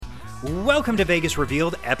Welcome to Vegas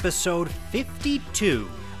Revealed, episode 52.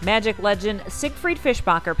 Magic legend Siegfried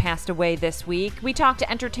Fischbacher passed away this week. We talked to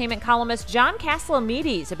entertainment columnist John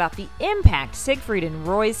Castellamides about the impact Siegfried and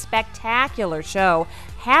Roy's spectacular show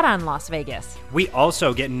had on Las Vegas. We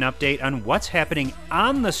also get an update on what's happening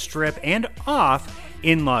on the Strip and off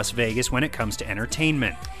in Las Vegas when it comes to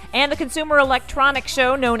entertainment. And the Consumer Electronics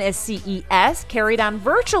Show, known as CES, carried on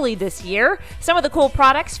virtually this year. Some of the cool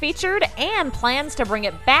products featured and plans to bring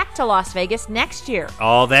it back to Las Vegas next year.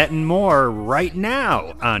 All that and more right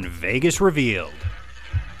now on Vegas Revealed.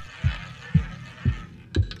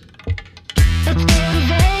 Let's go to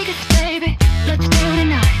Vegas, baby. Let's go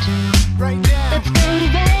tonight. Right now. Let's go to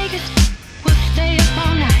Vegas. We'll stay up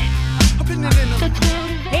all night. Up in the Let's go to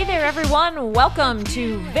Vegas. Hey there, everyone. Welcome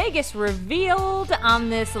to Vegas Revealed on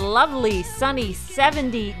this lovely, sunny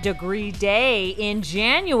 70-degree day in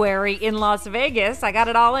January in Las Vegas. I got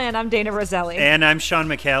it all in. I'm Dana Roselli. And I'm Sean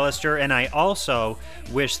McAllister, and I also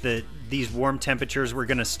wish that these warm temperatures were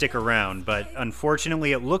going to stick around, but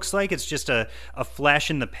unfortunately it looks like it's just a flash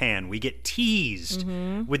in the pan. We get teased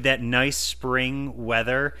with that nice spring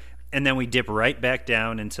weather, and then we dip right back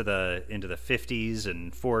down into the 50s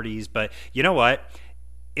and 40s. But you know what?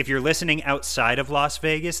 If you're listening outside of Las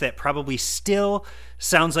Vegas, that probably still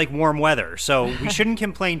sounds like warm weather. So we shouldn't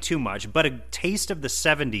complain too much, but a taste of the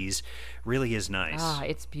 70s really is nice. Ah,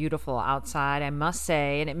 it's beautiful outside, I must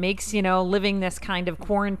say, and it makes, living this kind of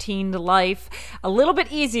quarantined life a little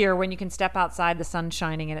bit easier when you can step outside, the sun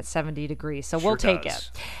shining, and it's 70 degrees, so we'll take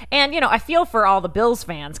it. And, I feel for all the Bills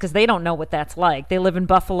fans because they don't know what that's like. They live in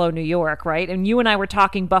Buffalo, New York, right? And you and I were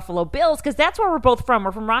talking Buffalo Bills because that's where we're both from.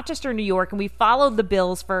 We're from Rochester, New York, and we followed the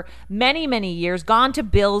Bills for many, many years, gone to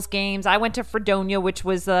Bills games. I went to Fredonia, which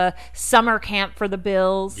was a summer camp for the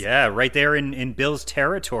Bills. Yeah, right there in Bills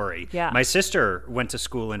territory. Yeah. My sister went to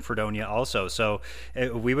school in Fredonia also, so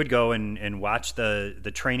we would go and watch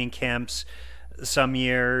the training camps some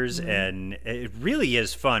years, and it really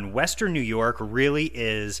is fun. Western New York really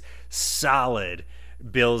is solid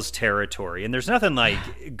Bills territory, and there's nothing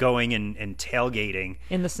like going and tailgating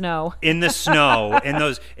In the snow. and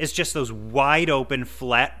it's just those wide open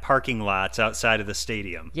flat parking lots outside of the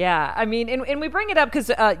stadium. Yeah, I mean, and we bring it up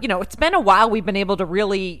because, it's been a while we've been able to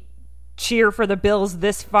really cheer for the Bills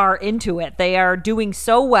this far into it. They are doing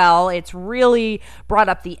so well. It's really brought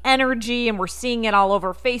up the energy, and we're seeing it all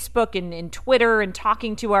over Facebook and Twitter and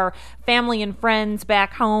talking to our family and friends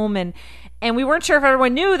back home. And we weren't sure if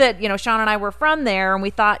everyone knew that, Sean and I were from there, and we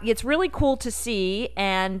thought it's really cool to see.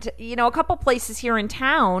 And, a couple places here in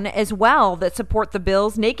town as well that support the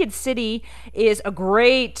Bills. Naked City is a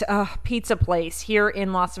great pizza place here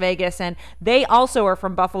in Las Vegas, and they also are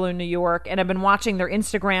from Buffalo, New York, and I've been watching their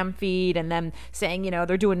Instagram feed and them saying,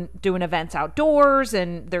 they're doing events outdoors,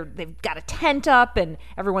 and they've got a tent up, and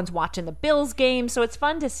everyone's watching the Bills game, so it's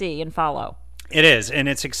fun to see and follow. It is, and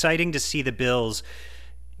it's exciting to see the Bills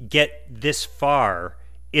get this far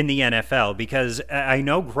in the NFL, because I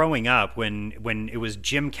know growing up when it was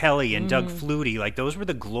Jim Kelly and Doug Flutie, like those were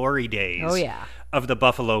the glory days of the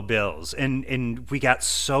Buffalo Bills, and we got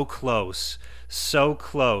so close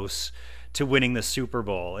to winning the Super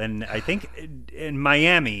Bowl. And I think in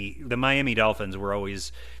Miami, the Miami Dolphins were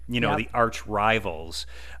always, the arch rivals.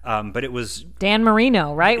 But it was Dan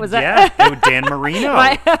Marino, right? Was that? Yeah, it was Dan Marino.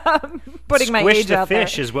 Putting my Squish age the out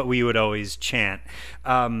fish there. is what we would always chant.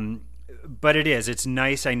 But it's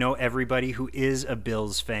nice. I know everybody who is a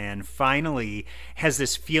Bills fan finally has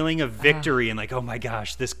this feeling of victory and like, oh my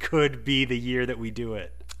gosh, this could be the year that we do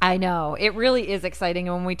it. I know. It really is exciting.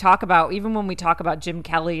 And when we talk about Jim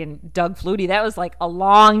Kelly and Doug Flutie, that was like a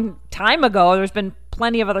long time ago. There's been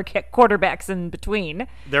plenty of other quarterbacks in between.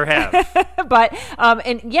 There have. But,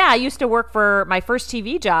 I used to work for my first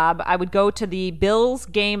TV job. I would go to the Bills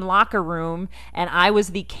game locker room, and I was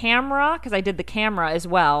the camera, because I did the camera as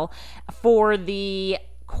well, for the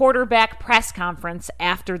quarterback press conference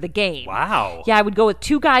after the game. Wow. Yeah, I would go with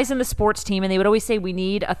two guys in the sports team, and they would always say, we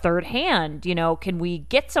need a third hand. Can we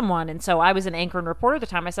get someone? And so I was an anchor and reporter at the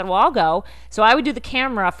time. I said, well, I'll go. So I would do the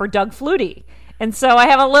camera for Doug Flutie. And so I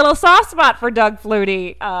have a little soft spot for Doug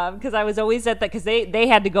Flutie because I was always at because they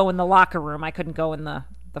had to go in the locker room. I couldn't go in the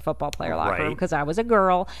football player locker room because I was a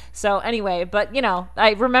girl. So anyway, but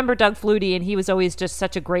I remember Doug Flutie, and he was always just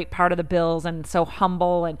such a great part of the Bills and so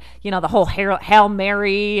humble, and the whole Hail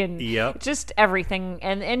Mary and just everything.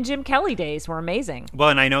 And Jim Kelly days were amazing. Well,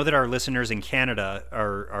 and I know that our listeners in Canada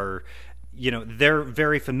are they're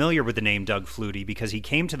very familiar with the name Doug Flutie because he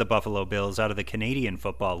came to the Buffalo Bills out of the Canadian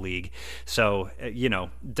Football League. So,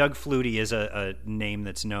 Doug Flutie is a name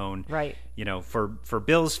that's known, right? For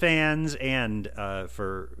Bills fans and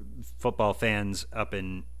for football fans up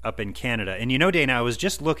in Canada. And Dana, I was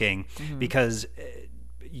just looking because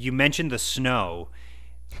you mentioned the snow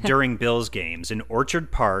during Bills games in Orchard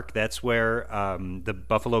Park. That's where the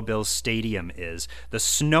Buffalo Bills Stadium is. The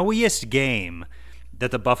snowiest game that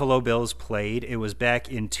the Buffalo Bills played, it was back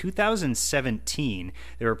in 2017.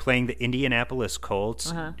 They were playing the Indianapolis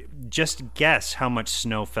Colts. Just guess how much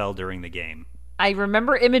snow fell during the game. I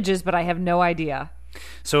remember images, but I have no idea.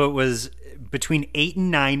 So it was between 8 and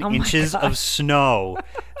 9 inches of snow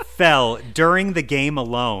fell during the game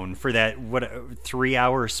alone for that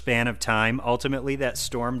 3-hour span of time. Ultimately, that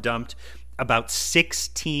storm dumped about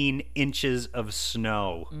 16 inches of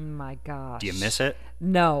snow. My gosh. Do you miss it?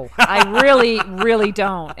 No, I really, really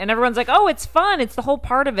don't. And everyone's like, oh, it's fun. It's the whole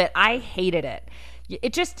part of it. I hated it.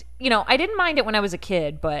 It just, I didn't mind it when I was a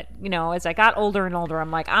kid, but, as I got older and older, I'm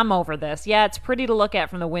like, I'm over this. Yeah, it's pretty to look at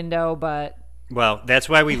from the window, but... Well, that's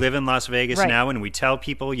why we live in Las Vegas now, and we tell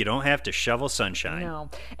people you don't have to shovel sunshine. No.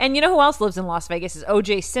 And you know who else lives in Las Vegas is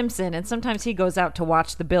O.J. Simpson, and sometimes he goes out to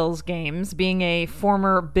watch the Bills games, being a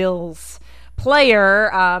former Bills player.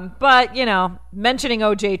 But, mentioning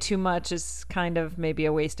O.J. too much is kind of maybe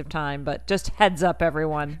a waste of time, but just heads up,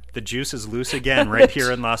 everyone. The juice is loose again right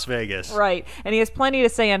here in Las Vegas. Right. And he has plenty to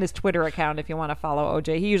say on his Twitter account if you want to follow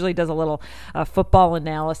O.J. He usually does a little football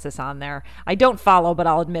analysis on there. I don't follow, but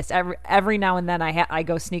I'll admit every now and then I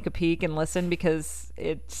go sneak a peek and listen because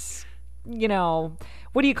it's,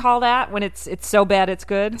 what do you call that when it's so bad it's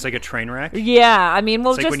good? It's like a train wreck? Yeah. I mean,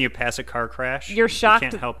 it's like when you pass a car crash. You're shocked. You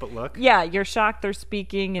can't help but look. Yeah, you're shocked they're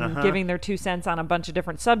speaking and giving their 2 cents on a bunch of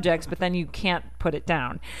different subjects, but then you can't put it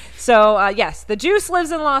down. So, yes, the Juice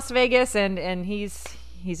lives in Las Vegas, and he's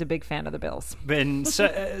a big fan of the Bills. And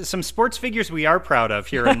some sports figures we are proud of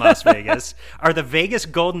here in Las Vegas are the Vegas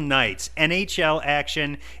Golden Knights. NHL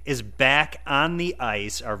action is back on the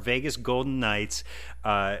ice. Our Vegas Golden Knights,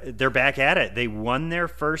 they're back at it. They won their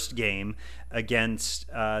first game against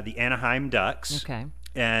the Anaheim Ducks. Okay.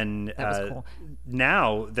 And that was cool.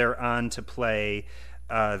 Now they're on to play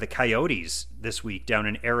the Coyotes this week down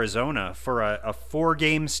in Arizona for a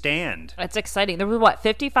 4-game stand. It's exciting. There were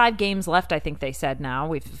 55 games left, I think they said now.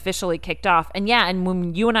 We've officially kicked off. And yeah, and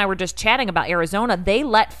when you and I were just chatting about Arizona, they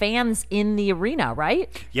let fans in the arena, right?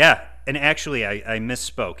 Yeah. And actually, I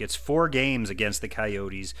misspoke. It's 4 games against the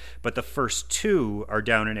Coyotes, but the first 2 are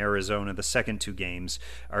down in Arizona. The second 2 games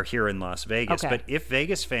are here in Las Vegas. Okay. But if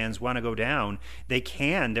Vegas fans want to go down, they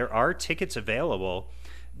can. There are tickets available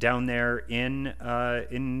down there in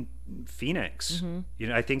Phoenix.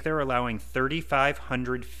 I think they're allowing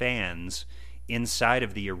 3,500 fans inside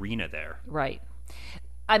of the arena there. Right.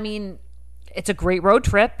 I mean, it's a great road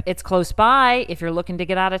trip. It's close by. If you're looking to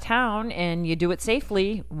get out of town and you do it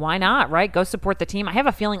safely, why not, right? Go support the team. I have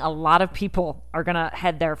a feeling a lot of people are going to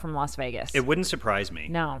head there from Las Vegas. It wouldn't surprise me.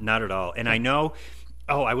 No. Not at all. And I know,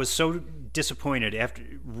 I was so disappointed after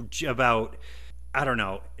about, I don't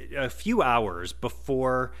know, a few hours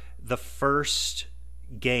before the first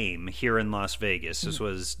game here in Las Vegas. This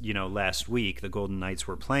was, last week, the Golden Knights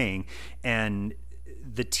were playing, and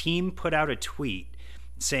the team put out a tweet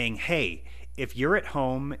saying, hey, if you're at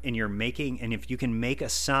home and if you can make a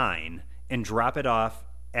sign and drop it off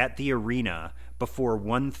at the arena before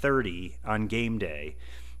 1:30 on game day,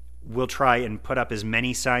 we'll try and put up as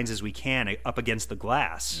many signs as we can up against the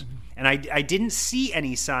glass. And I didn't see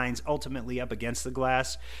any signs ultimately up against the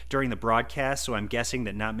glass during the broadcast, so I'm guessing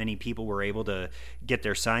that not many people were able to get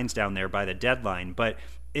their signs down there by the deadline. But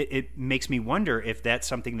it makes me wonder if that's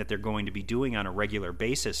something that they're going to be doing on a regular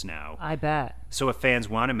basis now. I bet. So if fans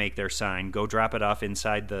want to make their sign, go drop it off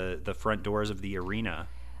inside the front doors of the arena.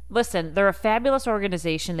 Listen, they're a fabulous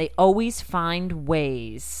organization. They always find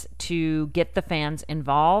ways to get the fans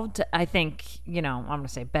involved. I think, I'm going to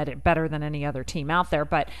say better than any other team out there,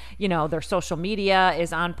 but, their social media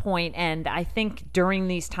is on point. And I think during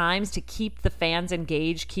these times, to keep the fans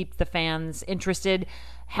engaged, keep the fans interested,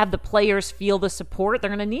 have the players feel the support, they're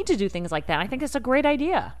going to need to do things like that. I think it's a great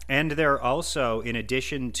idea. And they're also, in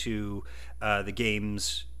addition to the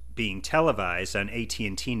games being televised on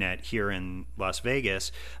AT&T Net here in Las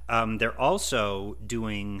Vegas, they're also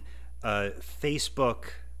doing Facebook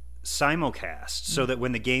simulcast so that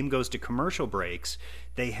when the game goes to commercial breaks,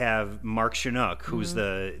 they have Mark Chinook, who's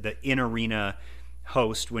the in-arena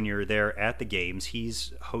host when you're there at the games.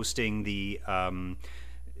 He's hosting the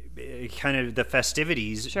kind of the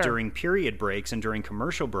festivities during period breaks and during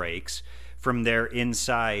commercial breaks from there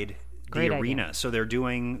inside Great arena. idea. So they're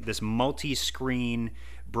doing this multi-screen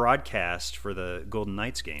broadcast for the Golden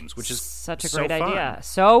Knights games, which is such a so great fun. idea.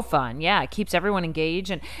 So fun. Yeah, it keeps everyone engaged.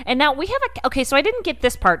 And now we have okay, so I didn't get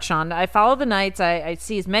this part, Sean. I follow the Knights. I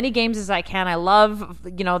see as many games as I can. I love,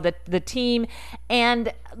 the team.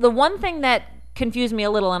 And the one thing that confused me a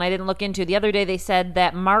little and I didn't look into, the other day they said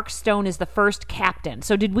that Mark Stone is the first captain.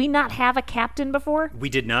 So did we not have a captain before? We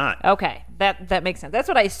did not. Okay, that makes sense. That's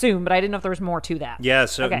what I assumed, but I didn't know if there was more to that. Yeah,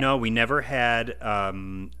 so Okay. no, we never had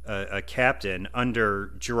a captain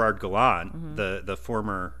under Gerard Gallant, the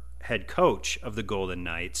former head coach of the Golden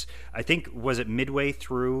Knights. I think, was it midway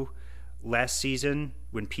through last season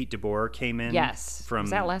when Pete DeBoer came in? Yes. From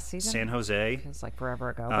Was that last season? San Jose. It was like forever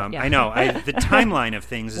ago. But yeah. I know. The timeline of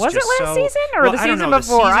things is Was it just last so. season or well, the I don't season know.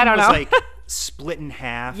 before? The season I don't was know. like split in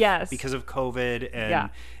half Yes. because of COVID, and Yeah.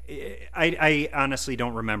 I honestly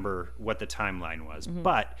don't remember what the timeline was,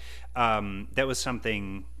 but that was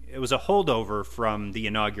something. It was a holdover from the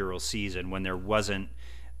inaugural season when there wasn't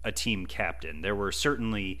a team captain. There were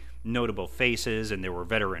certainly notable faces, and there were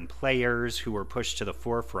veteran players who were pushed to the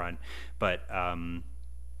forefront, but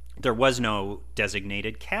there was no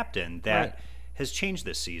designated captain. That Right. has changed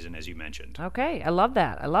this season, as you mentioned. Okay, I love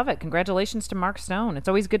that. I love it. Congratulations to Mark Stone. It's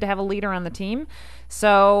always good to have a leader on the team.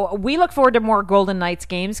 So we look forward to more Golden Knights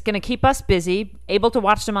games. Going to keep us busy, able to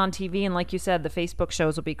watch them on TV. And like you said, the Facebook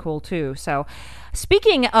shows will be cool too. So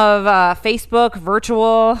speaking of Facebook,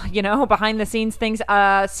 virtual, behind the scenes things,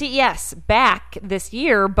 CES back this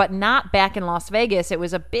year, but not back in Las Vegas. It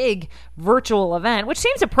was a big virtual event, which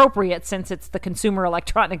seems appropriate since it's the Consumer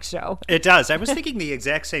Electronics Show. It does. I was thinking the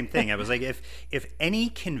exact same thing. I was like, if any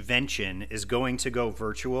convention is going to go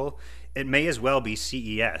virtual, it may as well be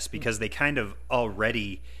CES, because they kind of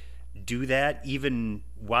already do that, even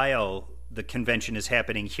while the convention is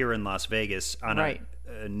happening here in Las Vegas on Right.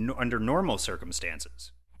 Under normal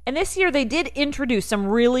circumstances. And this year they did introduce some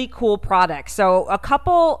really cool products. So a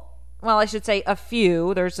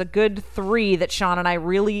few. There's a good 3 that Sean and I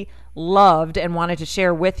really loved and wanted to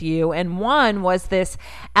share with you. And one was this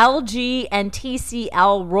LG and TCL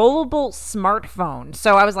rollable smartphone.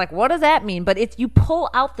 So I was like, what does that mean? But you pull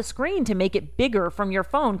out the screen to make it bigger from your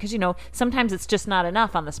phone because, sometimes it's just not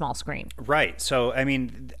enough on the small screen. Right. So, I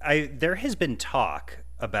mean, there has been talk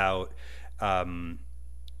about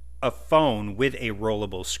a phone with a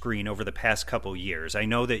rollable screen over the past couple years. I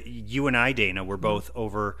know that you and I, Dana, were both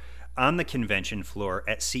over on the convention floor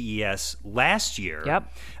at CES last year.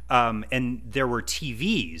 Yep. And there were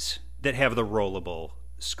TVs that have the rollable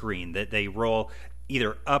screen, that they roll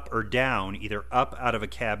either up or down, either up out of a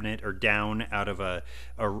cabinet or down out of a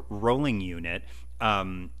rolling unit.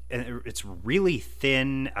 And it's really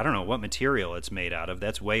thin. I don't know what material it's made out of.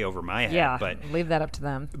 That's way over my head. Yeah, But leave that up to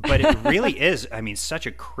them. but it really is, such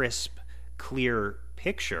a crisp, clear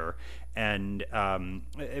picture. And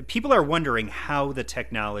people are wondering how the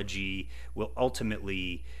technology will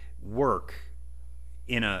ultimately work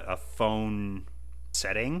in a phone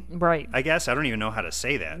setting. Right. I guess. I don't even know how to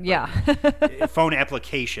say that. Yeah. Phone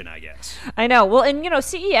application, I guess. I know. Well, and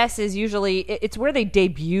CES is usually, it's where they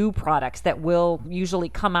debut products that will usually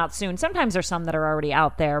come out soon. Sometimes there's some that are already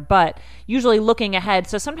out there, but usually looking ahead.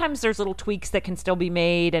 So sometimes there's little tweaks that can still be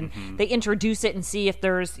made, and they introduce it and see if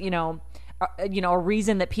there's, a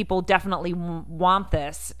reason that people definitely want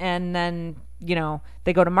this, and then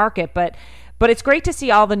they go to market. But it's great to see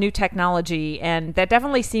all the new technology, and that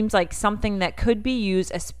definitely seems like something that could be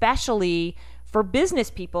used, especially for business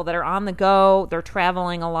people that are on the go, they're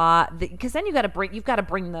traveling a lot, because then you've got to bring the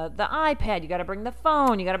iPad, you got to bring the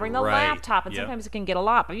phone, you got to bring the Right. laptop, and Yep. sometimes it can get a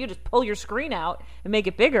lot. But if you just pull your screen out and make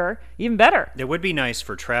it bigger, even better. It would be nice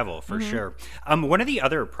for travel, for sure. One of the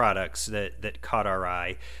other products that caught our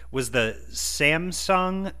eye was the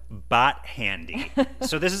Samsung Bot Handy.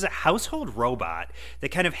 So this is a household robot that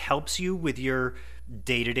kind of helps you with your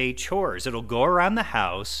day-to-day chores. It'll go around the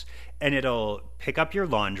house and it'll pick up your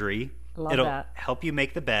laundry. It'll that. help you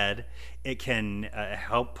make the bed. It can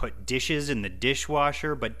help put dishes in the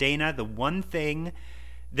dishwasher. But Dana, the one thing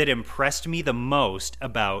that impressed me the most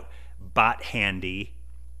about Bot Handy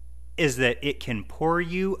is that it can pour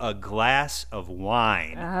you a glass of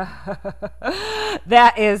wine.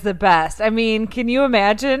 That is the best. I mean, can you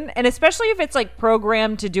imagine? And especially if it's like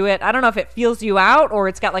programmed to do it. I don't know if it feels you out or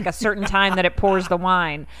it's got like a certain time that it pours the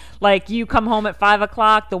wine. Like you come home at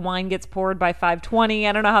 5:00, the wine gets poured by 5:20.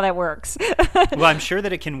 I don't know how that works. Well, I'm sure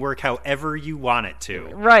that it can work however you want it to.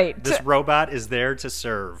 Right. This robot is there to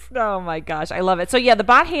serve. Oh my gosh, I love it. So yeah, the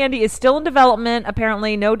Bot Handy is still in development.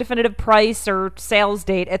 Apparently, no definitive price or sales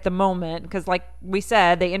date at the moment. moment because, like we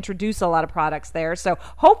said, they introduce a lot of products there. So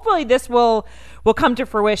hopefully this will come to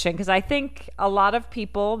fruition because I think a lot of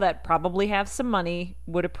people that probably have some money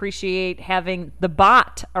would appreciate having the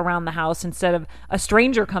bot around the house instead of a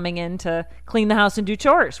stranger coming in to clean the house and do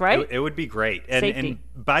chores, right? It would be great. And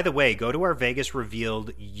by the way, go to our Vegas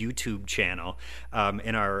Revealed YouTube channel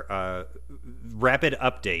in our rapid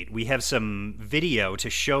update. We have some video to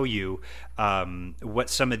show you what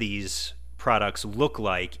some of these products look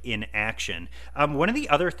like in action. One of the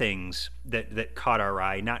other things that caught our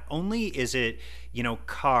eye, not only is it,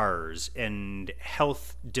 cars and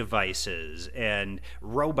health devices and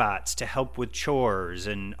robots to help with chores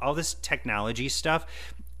and all this technology stuff,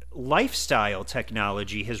 lifestyle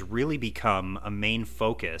technology has really become a main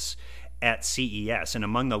focus at CES. And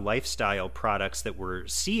among the lifestyle products that we're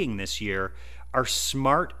seeing this year are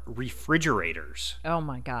smart refrigerators. Oh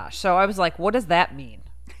my gosh. So I was like, what does that mean?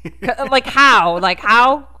 Like how? Like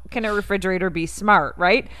how can a refrigerator be smart,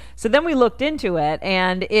 right? So then we looked into it,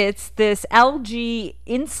 and it's this LG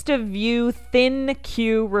InstaView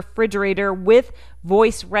ThinQ refrigerator with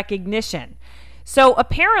voice recognition. So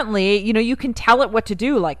apparently, you can tell it what to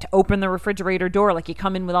do, like to open the refrigerator door, like you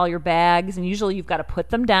come in with all your bags, and usually you've got to put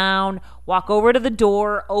them down, walk over to the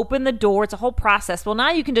door, open the door. It's a whole process. Well, now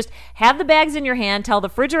you can just have the bags in your hand, tell the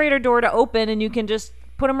refrigerator door to open, and you can just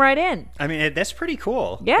put them right in. I mean, that's pretty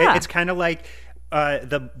cool. Yeah. It's kind of like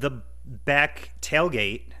the back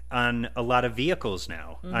tailgate on a lot of vehicles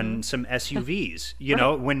now, on some SUVs.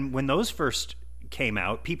 When those first came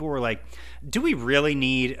out, people were like, do we really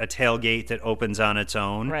need a tailgate that opens on its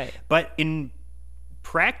own? Right. But in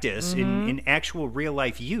practice, in actual real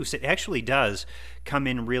life use, it actually does come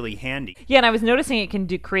in really handy. Yeah, and I was noticing it can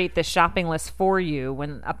create this shopping list for you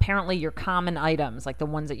when apparently your common items, like the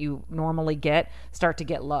ones that you normally get, start to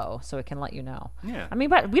get low, so it can let you know. Yeah. I mean,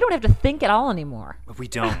 but we don't have to think at all anymore. We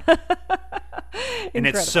don't. And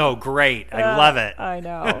it's so great. I love it. I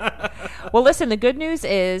know. Well, listen, the good news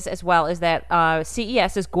is that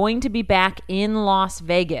CES is going to be back in Las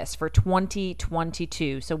Vegas for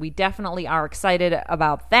 2022. So we definitely are excited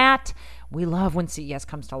about that. We love when CES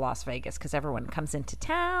comes to Las Vegas because everyone comes into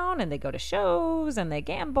town and they go to shows and they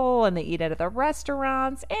gamble and they eat at the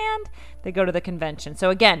restaurants and they go to the convention. So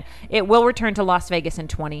again, it will return to Las Vegas in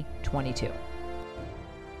 2022.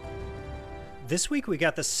 This week we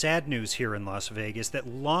got the sad news here in Las Vegas that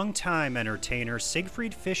longtime entertainer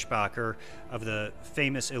Siegfried Fischbacher of the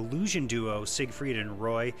famous illusion duo Siegfried and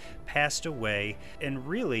Roy passed away, and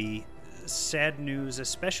really sad news,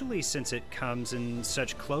 especially since it comes in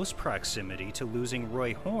such close proximity to losing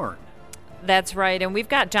Roy Horn. That's right. And we've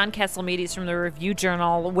got John Catsimatidis from the Review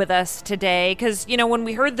Journal with us today because, when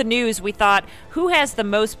we heard the news, we thought, who has the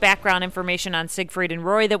most background information on Siegfried and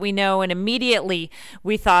Roy that we know? And immediately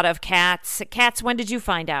we thought of Katz. Katz, when did you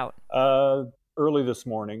find out? Early this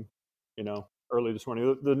morning,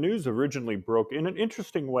 The news originally broke in an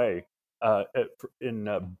interesting way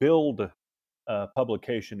in Bild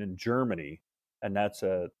publication in Germany. And that's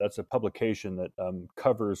a publication that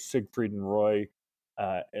covers Siegfried and Roy.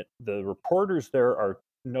 The reporters there are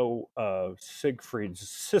Siegfried's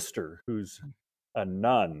sister, who's a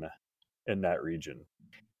nun in that region,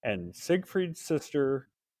 and Siegfried's sister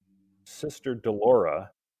Delora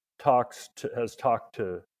has talked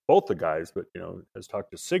to both the guys, but has talked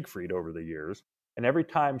to Siegfried over the years. And every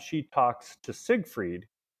time she talks to Siegfried,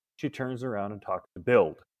 she turns around and talks to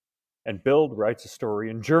Bild, and Bild writes a story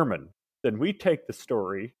in German. Then we take the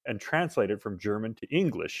story and translate it from German to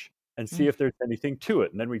English and see if there's anything to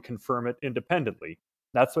it. And then we confirm it independently.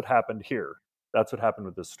 That's what happened here. That's what happened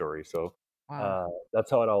with this story. So that's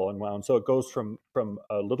how it all unwound. So it goes from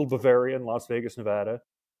little Bavaria in Las Vegas, Nevada,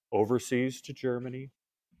 overseas to Germany,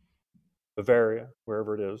 Bavaria,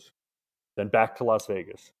 wherever it is, then back to Las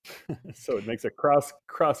Vegas. So it makes a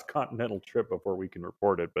cross-continental trip before we can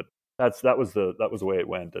report it. But that was the way it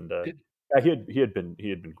went. And he had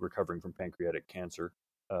been recovering from pancreatic cancer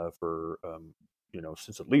for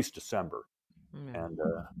since at least December, and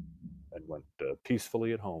went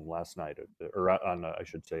peacefully at home last night, on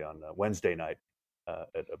Wednesday night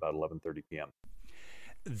at about 11:30 p.m.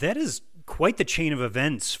 That is quite the chain of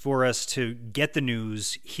events for us to get the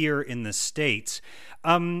news here in the States.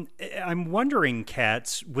 I'm wondering,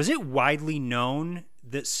 Katz, was it widely known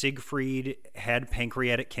that Siegfried had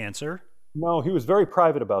pancreatic cancer? No, he was very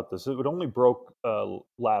private about this. It only broke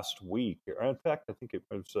last week. In fact, I think it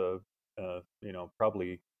was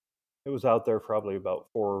probably it was out there probably about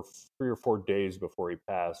 3 or 4 days before he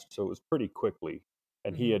passed. So it was pretty quickly.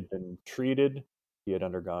 And he had been treated. He had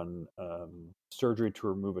undergone surgery to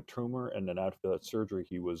remove a tumor. And then after that surgery,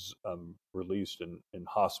 he was released in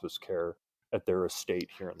hospice care at their estate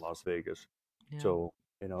here in Las Vegas. Yeah. So,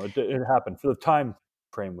 it happened. For the time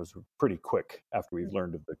frame was pretty quick after we've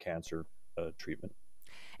learned of the cancer treatment.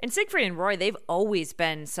 And Siegfried and Roy, they've always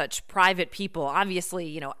been such private people,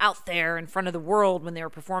 obviously, out there in front of the world when they were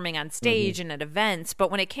performing on stage and at events. But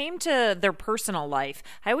when it came to their personal life,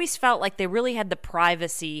 I always felt like they really had the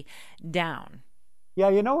privacy down. Yeah,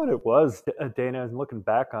 you know what it was, Dana, and looking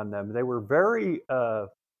back on them, they were very,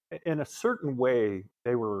 in a certain way,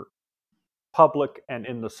 they were public and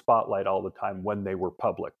in the spotlight all the time when they were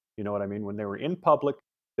public. You know what I mean? When they were in public,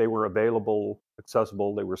 they were available,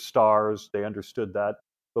 accessible, they were stars, they understood that.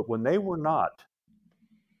 But when they were not,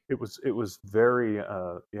 it was very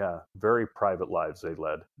very private lives they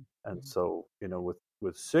led. And so,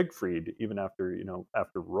 with Siegfried, even after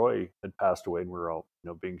Roy had passed away and we were all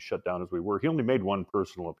being shut down as we were, he only made one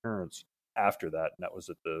personal appearance after that, and that was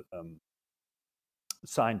at the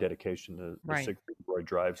sign dedication, the Right. Siegfried and Roy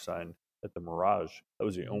Drive sign at the Mirage. That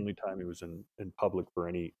was the only time he was in public for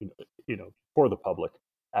any for the public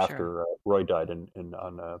after Roy died on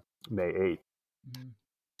May 8th.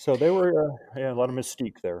 So they were a lot of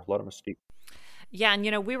mystique there, a lot of mystique. Yeah,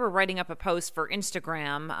 and we were writing up a post for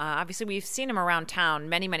Instagram. Obviously, we've seen him around town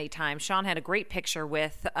many, many times. Sean had a great picture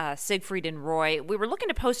with Siegfried and Roy. We were looking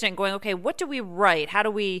to post it and going, okay, what do we write? How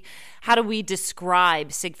do we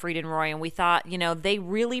describe Siegfried and Roy? And we thought, they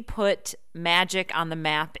really put magic on the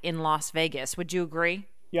map in Las Vegas. Would you agree?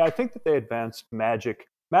 Yeah, I think that they advanced magic.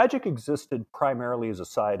 Magic existed primarily as a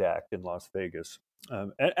side act in Las Vegas,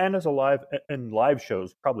 and as a live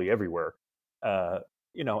shows probably everywhere.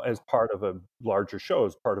 As part of a larger show,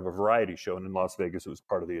 as part of a variety show. And in Las Vegas, it was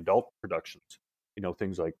part of the adult productions,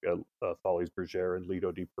 things like Folies Bergère and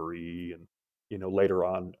Lido di Paris. And, later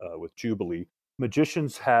on with Jubilee,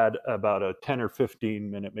 magicians had about a 10 or 15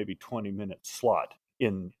 minute, maybe 20-minute slot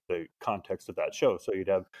in the context of that show. So you'd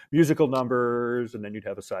have musical numbers, and then you'd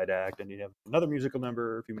have a side act, and you'd have another musical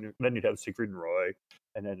number, a few minutes, then you'd have Siegfried and Roy,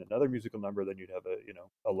 and then another musical number, then you'd have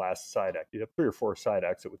a last side act. You'd have 3 or 4 side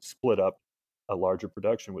acts that would split up a larger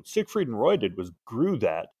production. What Siegfried and Roy did was grew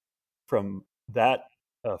that from that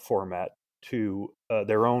format to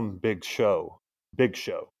their own big show,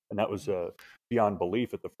 and that was Beyond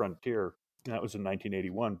Belief at the Frontier, and that was in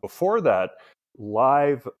 1981. Before that,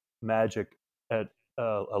 live magic at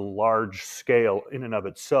a large scale in and of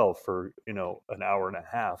itself for an hour and a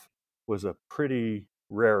half was a pretty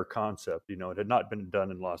rare concept. It had not been done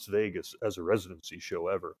in Las Vegas as a residency show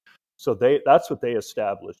ever. So that's what they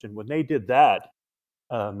established. And when they did that,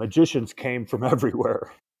 magicians came from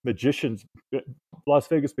everywhere. Las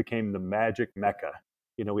Vegas became the magic mecca.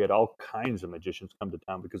 We had all kinds of magicians come to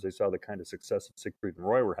town because they saw the kind of success that Siegfried and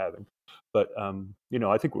Roy were having. But,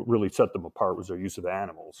 I think what really set them apart was their use of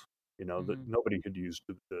animals. That nobody could use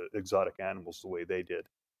the exotic animals the way they did.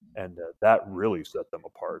 And that really set them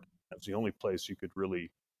apart. That's the only place you could really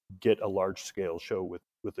get a large scale show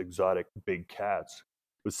with exotic big cats,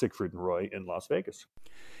 with Siegfried and Roy in Las Vegas.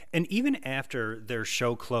 And even after their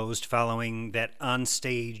show closed following that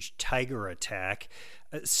onstage tiger attack,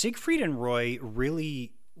 Siegfried and Roy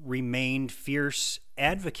really remained fierce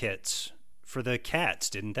advocates for the cats,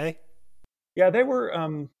 didn't they? Yeah, they were,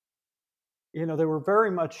 they were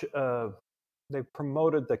very much, they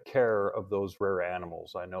promoted the care of those rare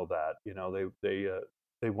animals. I know that,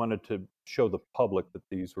 they wanted to show the public that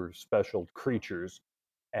these were special creatures,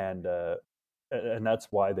 and that's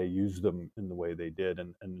why they used them in the way they did.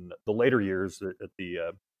 And the later years at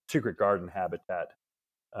the Secret Garden habitat,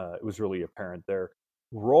 it was really apparent there.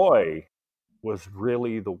 Roy was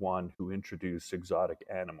really the one who introduced exotic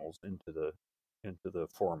animals into the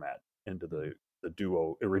format, into the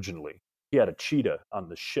duo originally. He had a cheetah on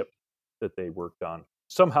the ship that they worked on.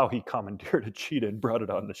 Somehow he commandeered a cheetah and brought it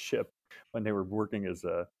on the ship when they were working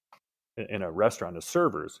in a restaurant as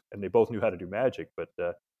servers, and they both knew how to do magic, but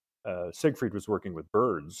Siegfried was working with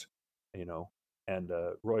birds, and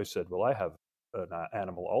Roy said, well, I have an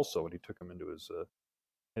animal also, and he took him into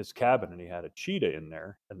his cabin, and he had a cheetah in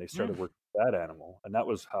there, and they started working with that animal, and that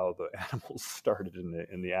was how the animals started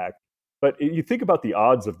in the act. But you think about the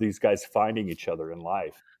odds of these guys finding each other in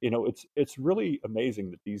life. It's really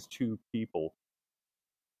amazing that these two people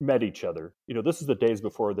met each other. This is the days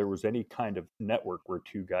before there was any kind of network where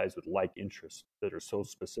two guys with like interests that are so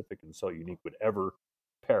specific and so unique would ever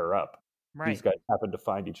pair up. Right. These guys happened to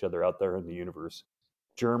find each other out there in the universe.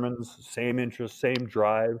 Germans, same interests, same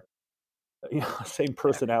drive, same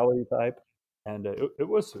personality type, and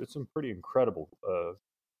it's some pretty incredible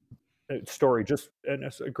story. And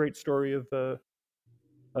it's a great story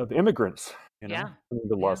of immigrants, coming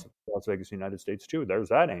to Las Vegas, United States too. There's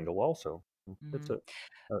that angle also. It's a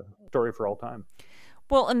story for all time.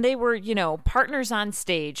 Well, and they were, partners on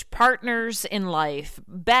stage, partners in life,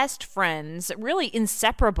 best friends, really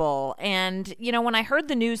inseparable. And, when I heard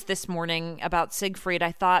the news this morning about Siegfried,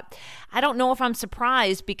 I thought, I don't know if I'm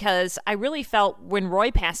surprised, because I really felt when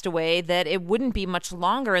Roy passed away that it wouldn't be much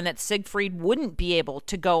longer and that Siegfried wouldn't be able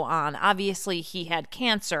to go on. Obviously, he had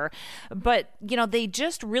cancer, but, they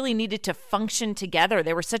just really needed to function together.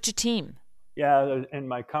 They were such a team. Yeah, in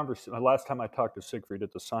my last time I talked to Siegfried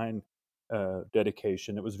at the sign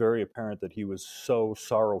dedication, it was very apparent that he was so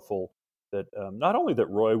sorrowful that not only that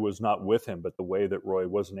Roy was not with him, but the way that Roy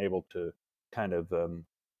wasn't able to kind of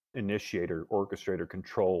initiate or orchestrate or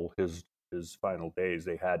control his final days.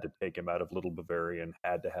 They had to take him out of Little Bavaria and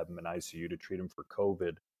had to have him in ICU to treat him for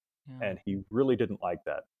COVID, and he really didn't like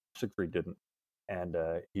that. Siegfried didn't, and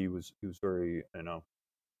he was very,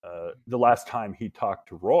 the last time he talked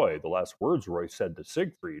to Roy, the last words Roy said to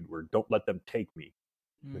Siegfried were, "Don't let them take me,"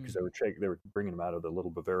 because they were bringing him out of the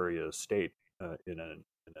Little Bavaria estate in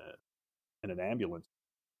an ambulance.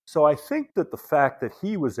 So I think that the fact that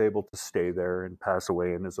he was able to stay there and pass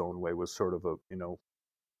away in his own way was sort of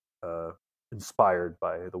inspired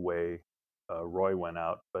by the way Roy went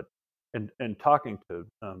out. But and talking to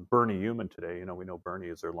Bernie Human today, we know Bernie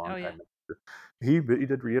is their longtime minister. He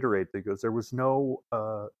did reiterate that, because there was no,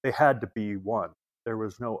 they had to be one. There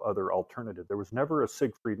was no other alternative. There was never a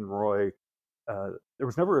Siegfried and Roy. There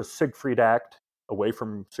was never a Siegfried act away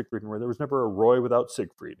from Siegfried and Roy. There was never a Roy without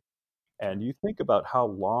Siegfried. And you think about how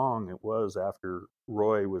long it was after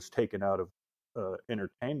Roy was taken out of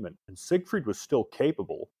entertainment, and Siegfried was still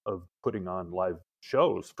capable of putting on live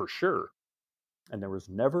shows for sure. And there was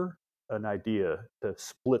never an idea to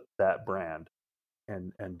split that brand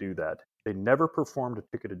and do that. They never performed a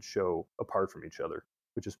ticketed show apart from each other,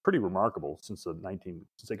 which is pretty remarkable since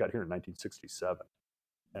they got here in 1967.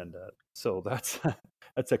 And so that's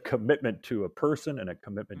a commitment to a person, and a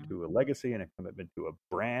commitment to a legacy, and a commitment to a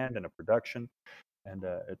brand and a production. And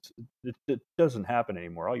it doesn't happen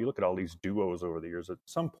anymore. You look at all these duos over the years. At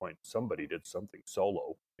some point, somebody did something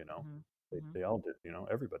solo. They all did.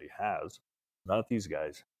 Everybody has. Not these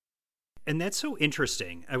guys. And that's so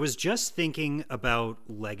interesting. I was just thinking about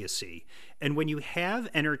legacy. And when you have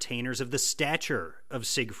entertainers of the stature of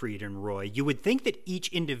Siegfried and Roy, you would think that each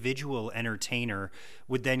individual entertainer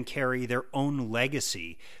would then carry their own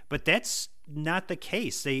legacy. But that's not the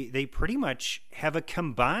case. They pretty much have a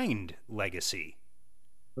combined legacy.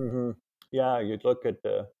 Mm-hmm. Yeah, you look at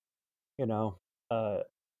you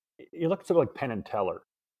look at something like Penn and Teller,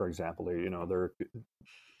 for example. They're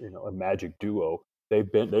a magic duo. They've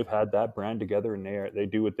had that brand together, and they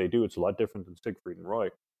do what they do. It's a lot different than Siegfried and Roy,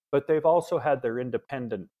 but they've also had their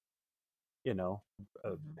independent,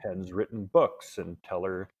 Penn's written books, and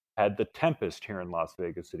Teller had The Tempest here in Las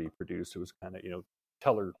Vegas that he produced. It was kind of,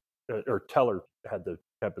 Teller had The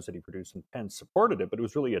Tempest that he produced, and Penn supported it, but it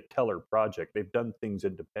was really a Teller project. They've done things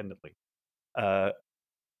independently.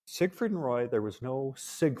 Siegfried and Roy, there was no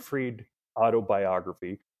Siegfried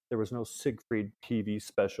autobiography. There was no Siegfried TV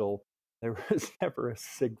special. There was never a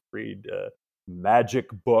Siegfried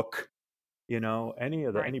magic book,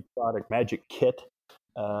 any product, magic kit.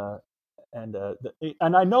 And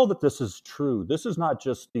I know that this is true. This is not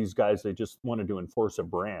just these guys, they just wanted to enforce a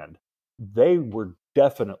brand. They were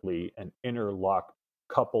definitely an interlocked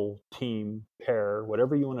couple, team, pair,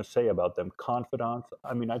 whatever you want to say about them, confidants.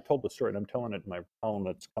 I mean, I told the story, and I'm telling it in my poem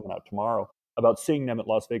that's coming out tomorrow, about seeing them at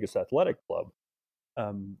Las Vegas Athletic Club.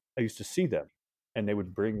 I used to see them, and they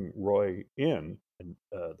would bring Roy in, and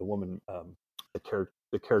the woman,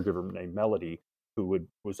 the caregiver named Melody, who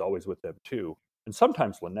was always with them too, and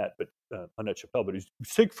sometimes Lynette, but Lynette Chappelle. But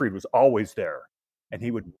Siegfried was always there, and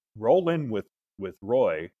he would roll in with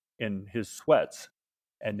Roy in his sweats,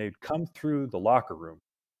 and they'd come through the locker room,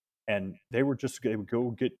 and they would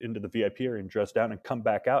go get into the VIP area and dress down and come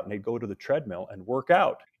back out, and they'd go to the treadmill and work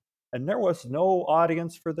out. And there was no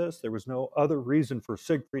audience for this. There was no other reason for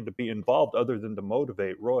Siegfried to be involved other than to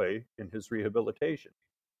motivate Roy in his rehabilitation.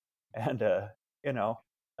 And,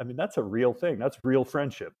 that's a real thing. That's real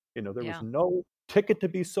friendship. There was no ticket to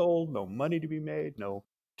be sold, no money to be made, no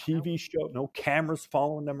TV show, no cameras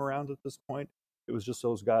following them around at this point. It was just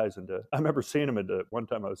those guys. And I remember seeing them one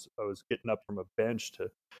time I was getting up from a bench to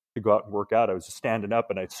go out and work out. I was standing up,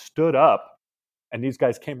 and I stood up, and these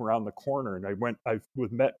guys came around the corner, and I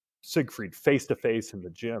met Siegfried face to face in the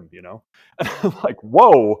gym, you know? And I'm like,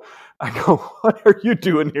 whoa. I go, what are you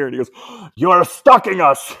doing here? And he goes, you're stalking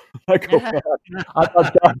us. I go, man,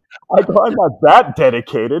 I'm not that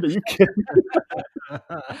dedicated. Are you kidding me?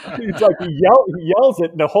 He's like, he yells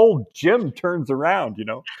it, and the whole gym turns around, you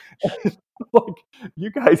know? Like,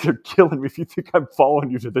 you guys are killing me if you think I'm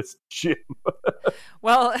following you to this gym.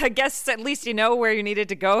 Well, I guess at least you know where you needed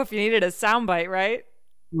to go if you needed a soundbite, right?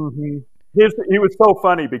 Mm-hmm. He was so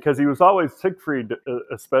funny because he was always, Siegfried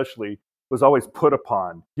especially, was always put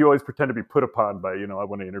upon. He always pretended to be put upon by, you know, I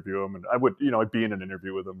want to interview him, and I would, you know, I'd be in an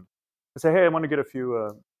interview with him. I say, hey, I want to get a few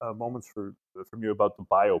moments from you about the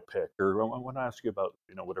biopic, or I want to ask you about,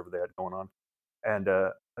 you know, whatever they had going on. And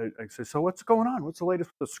I say, so what's going on? What's the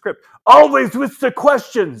latest with the script? Always with the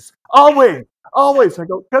questions. Always. Always. I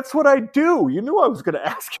go, that's what I do. You knew I was going to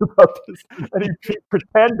ask you about this. And he'd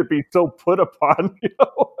pretend to be so put upon, you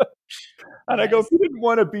know. And I go, if you didn't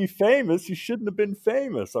want to be famous, you shouldn't have been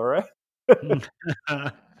famous, all right?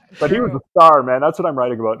 But he was a star, man. That's what I'm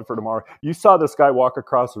writing about for tomorrow. You saw this guy walk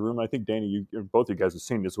across the room. I think, Danny, both of you guys have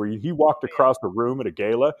seen this, where he walked across the room at a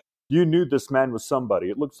gala. You knew this man was somebody.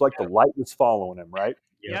 It looks like the light was following him, right?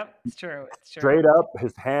 Yep, it's true. It's true. Straight up,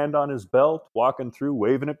 his hand on his belt, walking through,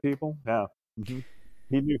 waving at people. Yeah. Mm-hmm.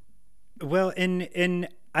 He knew. Well, and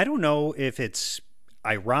I don't know if it's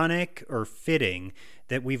ironic or fitting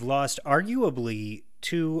that we've lost arguably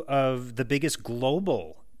two of the biggest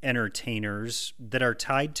global entertainers that are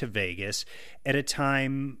tied to Vegas at a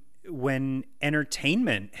time when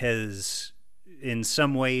entertainment has in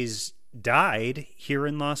some ways died here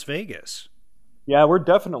in Las Vegas. Yeah, we're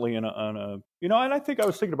definitely on a you know, and I think I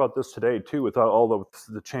was thinking about this today too, with all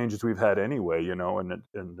the changes we've had anyway, you know,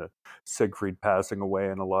 and Siegfried passing away,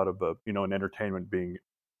 and a lot of you know, and entertainment being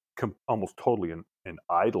almost totally in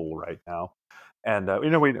idle right now. And you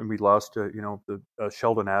know, we lost you know, the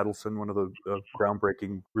Sheldon Adelson, one of the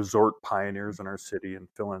groundbreaking resort pioneers in our city, and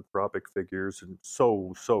philanthropic figures, and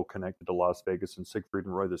so connected to Las Vegas, and Siegfried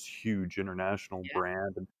and Roy, this huge international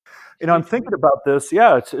brand. And you know, I'm thinking about this.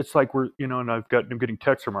 Yeah, it's like we're, you know, and I'm getting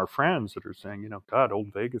texts from our friends that are saying, you know, God,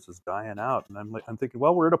 old Vegas is dying out, and I'm thinking,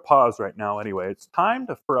 well, we're at a pause right now anyway. It's time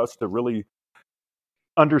for us to really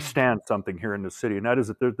understand something here in the city, and that is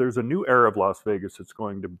that there's a new era of Las Vegas that's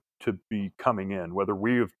going to be coming in, whether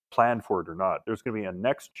we've planned for it or not. There's going to be a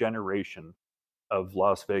next generation of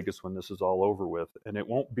Las Vegas when this is all over with, and it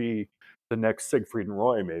won't be the next Siegfried and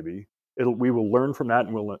Roy. Maybe we will learn from that,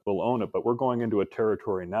 and we'll own it. But we're going into a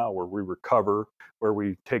territory now where we recover, where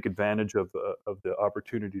we take advantage of the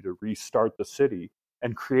opportunity to restart the city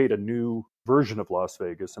and create a new version of Las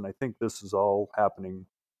Vegas. And I think this is all happening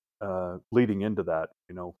leading into that,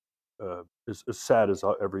 you know, as sad as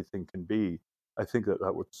everything can be. I think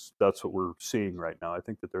that's what we're seeing right now. I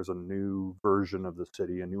think that there's a new version of the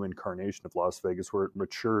city, a new incarnation of Las Vegas, where it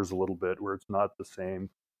matures a little bit, where it's not the same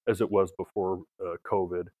as it was before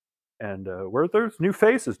COVID, and where there's new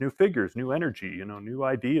faces, new figures, new energy, you know, new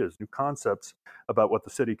ideas, new concepts about what the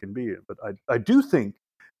city can be. But I do think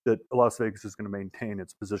that Las Vegas is going to maintain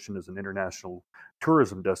its position as an international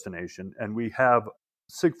tourism destination, and we have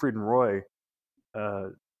Siegfried and Roy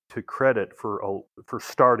to credit for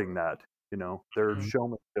starting that. You know, their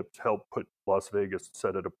showmanship helped put Las Vegas,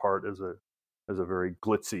 set it apart as a very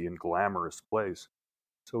glitzy and glamorous place.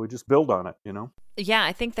 So we just build on it, you know? Yeah,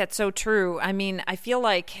 I think that's so true. I mean, I feel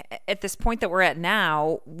like at this point that we're at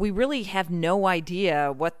now, we really have no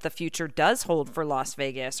idea what the future does hold for Las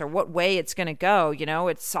Vegas or what way it's going to go. You know,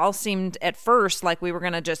 it's all seemed at first like we were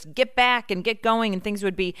going to just get back and get going and things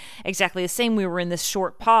would be exactly the same. We were in this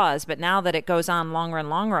short pause, but now that it goes on longer and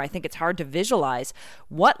longer, I think it's hard to visualize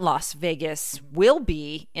what Las Vegas will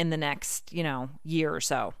be in the next, you know, year or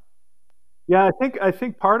so. Yeah, I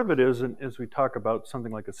think part of it is, and as we talk about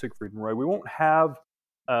something like a Siegfried and Roy, we won't have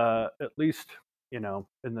at least, you know,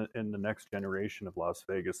 in the next generation of Las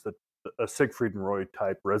Vegas, that a Siegfried and Roy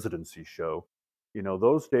type residency show. You know,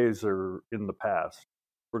 those days are in the past.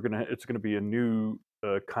 It's gonna be a new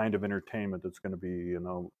kind of entertainment that's going to be, you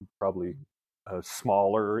know, probably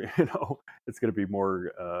smaller. You know, it's going to be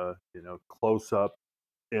more you know, close up,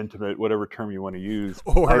 intimate, whatever term you want to use,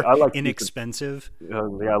 or I like inexpensive.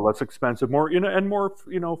 Yeah, less expensive, more, you know, and more,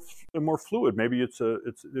 you know, more fluid. Maybe it's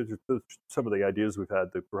some of the ideas we've had,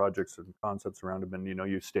 the projects and concepts around them, and you know,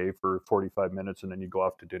 you stay for 45 minutes and then you go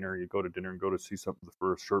off to dinner. You go to dinner and go to see something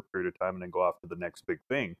for a short period of time, and then go off to the next big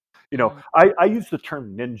thing. You know, I use the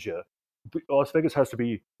term ninja. Las Vegas has to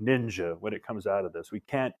be ninja when it comes out of this. We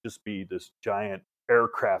can't just be this giant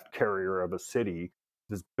aircraft carrier of a city,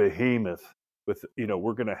 this behemoth with, you know,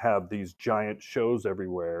 we're going to have these giant shows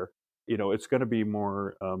everywhere. You know, it's going to be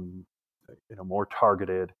more, you know, more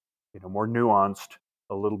targeted, more nuanced,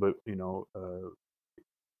 a little bit,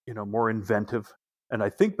 more inventive. And I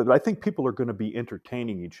think people are going to be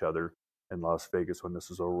entertaining each other in Las Vegas when this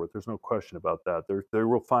is over with. There's no question about that. They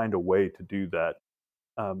will find a way to do that.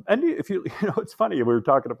 And if it's funny, we were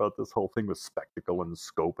talking about this whole thing with spectacle and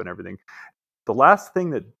scope and everything. The last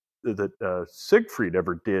thing that Siegfried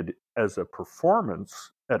ever did as a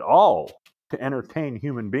performance at all to entertain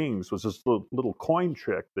human beings was this little coin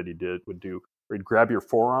trick that he would do, where he'd grab your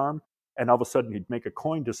forearm and all of a sudden he'd make a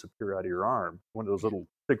coin disappear out of your arm, one of those little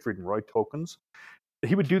Siegfried and Roy tokens.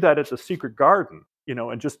 He would do that at the Secret Garden,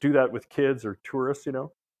 and just do that with kids or tourists.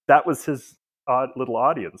 That was his odd little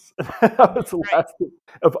audience. That was the last thing.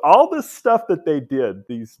 Of all this stuff that they did,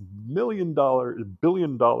 these $1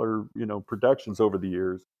 billion, productions over the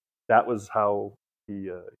years, that was how he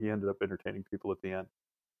ended up entertaining people at the end.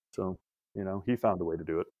 So, he found a way to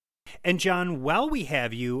do it. And John, while we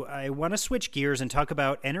have you, I want to switch gears and talk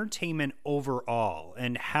about entertainment overall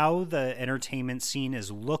and how the entertainment scene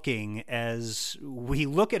is looking as we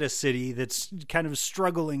look at a city that's kind of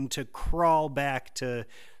struggling to crawl back to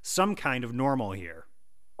some kind of normal here.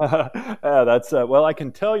 That's well, I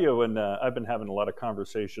can tell you, and I've been having a lot of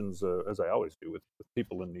conversations, as I always do, with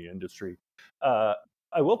people in the industry.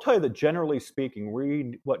 I will tell you that generally speaking,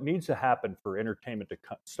 what needs to happen for entertainment to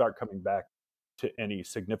start coming back to any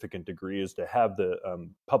significant degree is to have the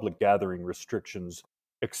public gathering restrictions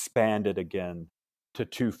expanded again to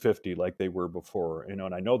 250 like they were before. And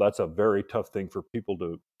I know that's a very tough thing for people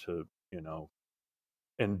to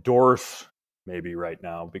endorse maybe right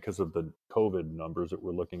now because of the COVID numbers that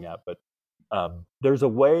we're looking at. But there's a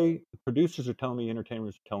way, producers are telling me,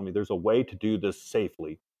 entertainers are telling me, there's a way to do this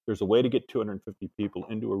safely. There's a way to get 250 people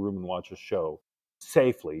into a room and watch a show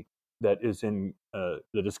safely that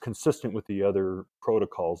is consistent with the other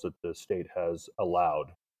protocols that the state has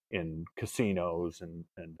allowed in casinos and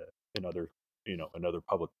in other in other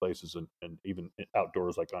public places and even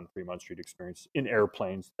outdoors, like on Fremont Street Experience, in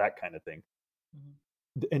airplanes, that kind of thing. Mm-hmm.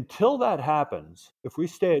 Until that happens, if we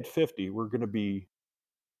stay at 50, we're going to be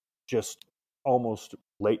just almost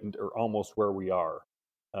latent or almost where we are.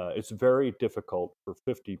 It's very difficult for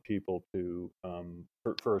 50 people for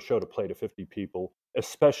a show to play to 50 people,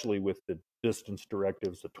 especially with the distance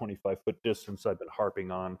directives, the 25-foot distance I've been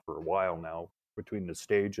harping on for a while now between the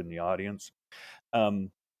stage and the audience.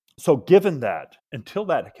 So given that, until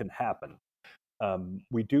that can happen,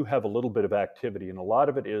 we do have a little bit of activity, and a lot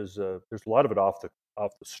of it is there's a lot of it off the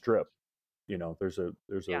strip. There's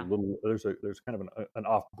kind of an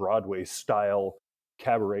off-Broadway style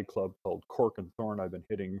cabaret club called Cork and Thorn I've been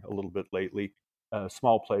hitting a little bit lately. A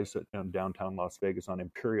small place in downtown Las Vegas on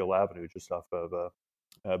Imperial Avenue, just off of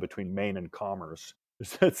between Main and Commerce.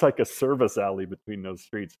 It's like a service alley between those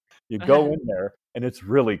streets. You go in there, and it's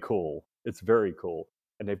really cool. It's very cool.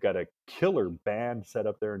 And they've got a killer band set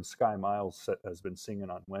up there, and Sky Miles has been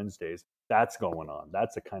singing on Wednesdays. That's going on.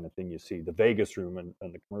 That's the kind of thing you see. The Vegas Room and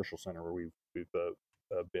the Commercial Center where we've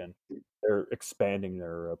been, they're expanding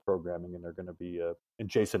their programming, and they're going to be and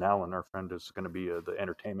Jason Allen, our friend, is going to be the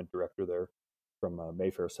entertainment director there from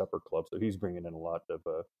Mayfair Supper Club. So he's bringing in a lot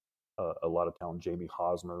of talent. Jamie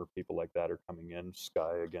Hosmer, people like that are coming in.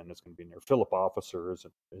 Sky again is going to be in there. Philip Officer is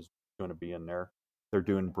going to be in there. They're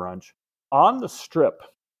doing brunch on the Strip.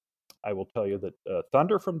 I will tell you that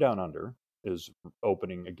Thunder from Down Under is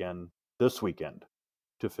opening again this weekend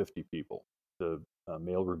to 50 people. The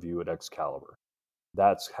male review at Excalibur.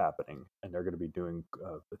 That's happening, and they're going to be doing,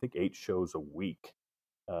 I think, 8 shows a week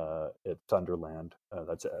at Thunderland.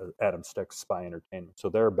 That's Adam Steck's Spy Entertainment. So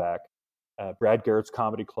they're back. Brad Garrett's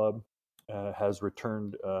Comedy Club has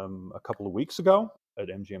returned a couple of weeks ago at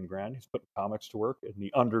MGM Grand. He's putting comics to work in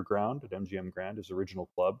the underground at MGM Grand, his original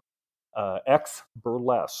club. X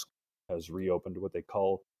Burlesque has reopened what they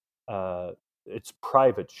call its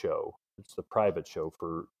private show. It's the private show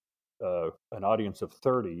for an audience of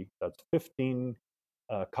 30. That's 15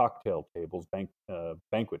 cocktail tables,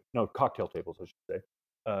 cocktail tables, I should say.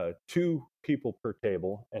 2 people per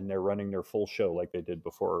table, and they're running their full show like they did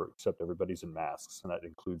before, except everybody's in masks, and that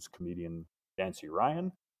includes comedian Nancy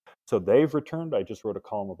Ryan. So they've returned. I just wrote a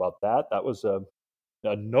column about that. That was a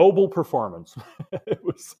noble performance. It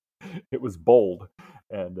was bold,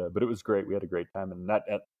 and but it was great. We had a great time, and that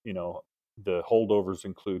the holdovers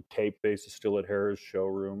include Tape Base is still at Harrah's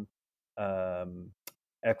Showroom.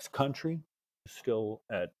 X Country is still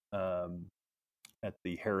at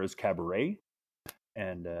the Harrah's Cabaret,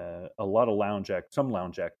 and a lot of some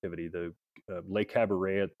lounge activity. The Le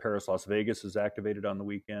Cabaret at Paris Las Vegas is activated on the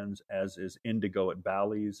weekends, as is Indigo at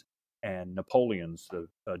Bally's and Napoleon's, the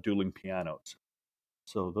dueling pianos.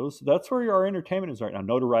 So that's where our entertainment is right now.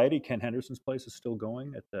 Notoriety, Ken Henderson's place is still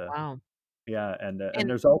going at the Wow. yeah, and And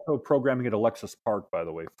there's also programming at Alexis Park, by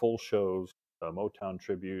the way, full shows, Motown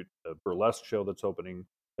tribute, a burlesque show that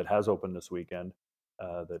has opened this weekend,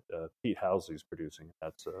 that Pete Housley's producing.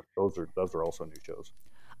 That's those are also new shows.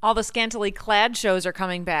 all the scantily clad shows are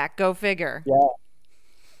coming back. Go figure. Yeah.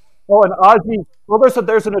 Oh, and Ozzy. Well,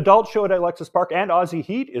 there's an adult show at Alexis Park, and Ozzy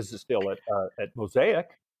Heat is still at Mosaic.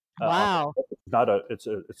 Wow. It's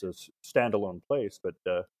a standalone place, but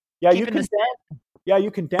yeah, Keeping the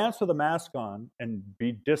you can dance with a mask on and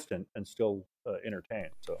be distant and still entertain.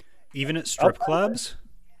 So Even at strip clubs?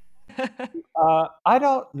 I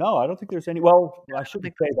don't know. I don't think there's any. Well, I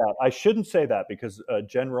shouldn't say that. I shouldn't say that because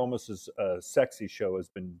Jen Romas's sexy show has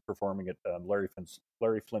been performing at Larry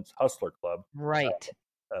Flint's Hustler Club right.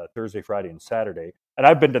 Thursday, Friday, and Saturday, and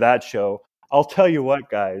I've been to that show. I'll tell you what,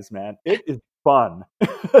 guys, man, it is fun.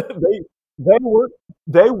 They work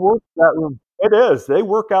that room. It is. They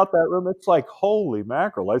work out that room. It's like, holy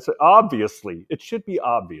mackerel. I said, obviously, it should be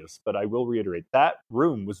obvious, but I will reiterate, that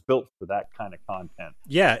room was built for that kind of content.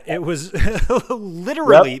 Yeah, it was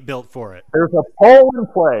literally built for it. There's a pole in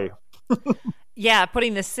play. Yeah,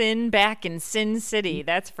 putting the sin back in Sin City,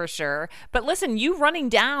 that's for sure. But listen, you running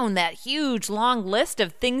down that huge, long list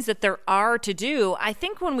of things that there are to do, I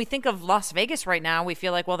think when we think of Las Vegas right now, we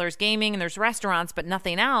feel like, well, there's gaming and there's restaurants, but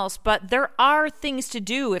nothing else. But there are things to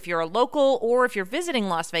do. If you're a local or if you're visiting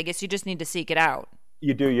Las Vegas, you just need to seek it out.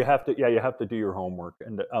 You do. You have to do your homework.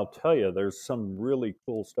 And I'll tell you, there's some really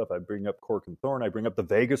cool stuff. I bring up Cork and Thorn. I bring up the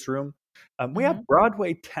Vegas Room. We have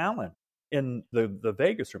Broadway talent in the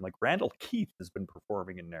Vegas Room. Like Randall Keith has been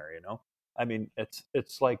performing in there, you know. I mean, it's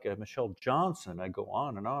like Michelle Johnson. I go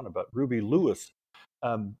on and on about Ruby Lewis.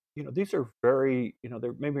 These are very, they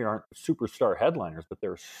maybe aren't superstar headliners, but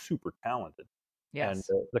they're super talented. Yes.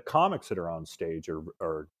 And the comics that are on stage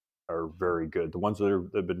are very good. The ones that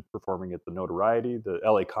have been performing at the Notoriety, the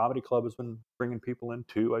LA Comedy Club has been bringing people in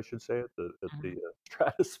too, I should say, at the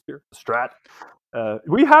Stratosphere, Strat.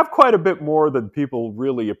 We have quite a bit more than people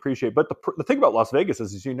really appreciate. But the thing about Las Vegas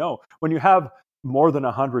is, as you know, when you have more than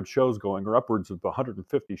 100 shows going, or upwards of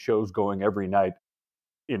 150 shows going every night,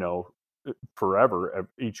 forever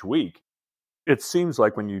each week, it seems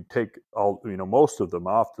like when you take most of them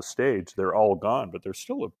off the stage, they're all gone. But there's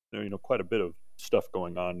still quite a bit of stuff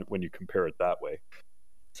going on when you compare it that way.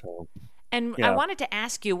 So. And I wanted to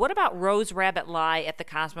ask you, what about Rose Rabbit Lie at the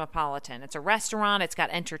Cosmopolitan? It's a restaurant, it's got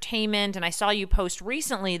entertainment, and I saw you post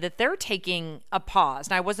recently that they're taking a pause.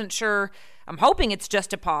 And I wasn't sure, I'm hoping it's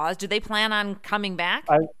just a pause. Do they plan on coming back?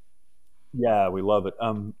 Yeah, we love it.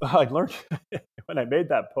 I learned when I made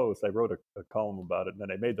that post, I wrote a column about it, and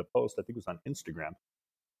then I made the post, I think it was on Instagram.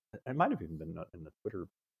 It might have even been in the Twitter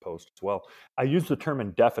post as well. I used the term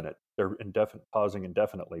indefinite. They're pausing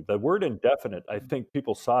indefinitely. The word indefinite, I think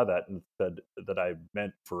people saw that and said that I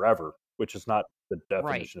meant forever, which is not the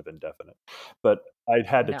definition of indefinite. But I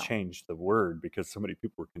had to change the word because so many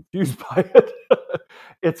people were confused by it.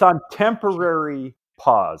 It's on temporary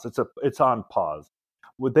pause. It's on pause.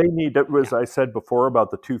 What they need, as I said before about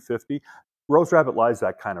the 250, Rose Rabbit Lie's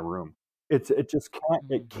that kind of room. It just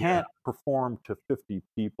can't perform to 50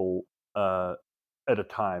 people at a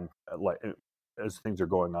time, like as things are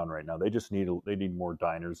going on right now. They just need more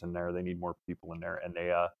diners in there. They need more people in there, and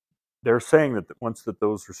they're saying that once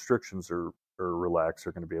those restrictions are relaxed,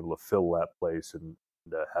 they're going to be able to fill that place and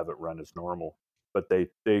have it run as normal. But they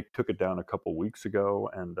took it down a couple weeks ago,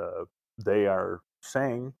 and they are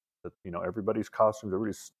saying that everybody's costumes,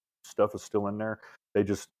 everybody's stuff is still in there. They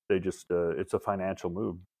just it's a financial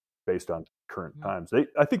move based on current times.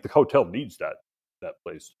 I think the hotel needs that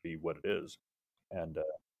place to be what it is. And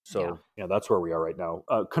that's where we are right now.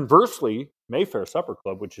 Conversely, Mayfair Supper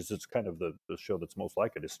Club, which is kind of the show that's most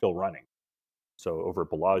like it, is still running. So over at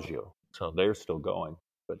Bellagio. So they're still going,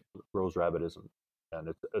 but Rose Rabbit isn't. And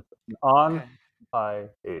it's on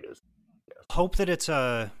hiatus. Yes. Hope that it's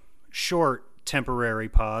a short temporary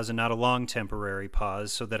pause and not a long temporary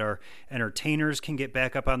pause, so that our entertainers can get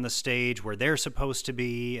back up on the stage where they're supposed to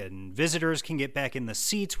be, and visitors can get back in the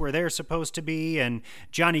seats where they're supposed to be, and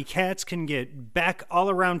Johnny Katz can get back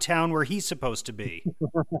all around town where he's supposed to be.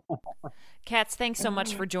 Katz, thanks so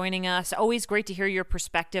much for joining us. Always great to hear your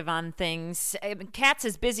perspective on things. Katz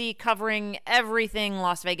is busy covering everything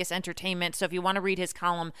Las Vegas entertainment, so if you want to read his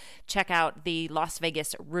column, check out the Las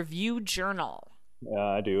Vegas Review-Journal. Yeah,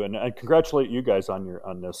 I do, and I congratulate you guys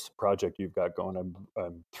on this project you've got going.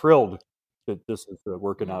 I'm thrilled that this is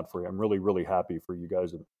working out for you. I'm really, really happy for you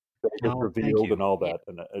guys, and it's revealed and all that,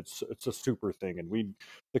 and it's a super thing. And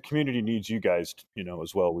the community needs you guys,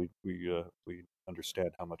 as well. We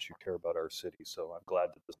understand how much you care about our city. So I'm glad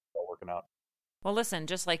that this is all working out. Well, listen,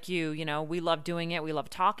 just like you know, we love doing it. We love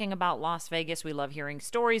talking about Las Vegas. We love hearing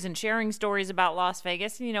stories and sharing stories about Las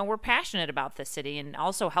Vegas. You know, we're passionate about the city and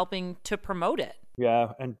also helping to promote it.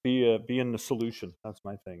 Yeah, and be in the solution. That's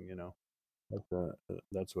my thing, you know.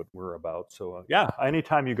 That's what we're about. So yeah,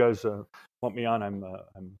 anytime you guys want me on, I'm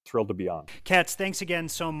thrilled to be on. Katz, thanks again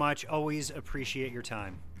so much. Always appreciate your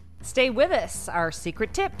time. Stay with us. Our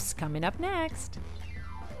secret tips coming up next.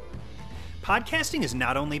 Podcasting is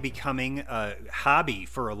not only becoming a hobby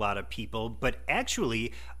for a lot of people, but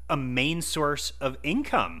actually a main source of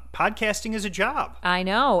income. Podcasting is a job. I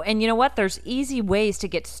know. And you know what? There's easy ways to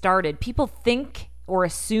get started. People think or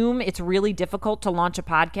assume it's really difficult to launch a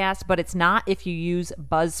podcast, but it's not if you use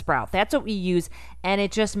Buzzsprout. That's what we use, and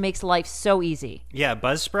it just makes life so easy. Yeah,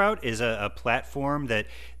 Buzzsprout is a platform that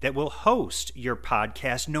will host your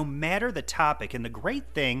podcast no matter the topic. And the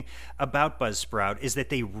great thing about Buzzsprout is that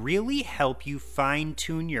they really help you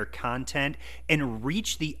fine-tune your content and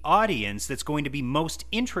reach the audience that's going to be most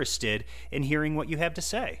interested in hearing what you have to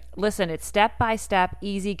say. Listen, it's step-by-step,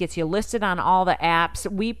 easy, gets you listed on all the apps.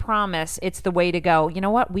 We promise it's the way to go. You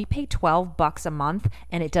know what? We pay $12 a month,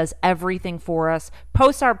 and it does everything for us.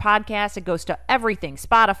 Posts our podcast. It goes to everything.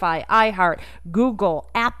 Spotify, iHeart,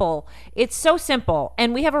 Google, Apple. It's so simple.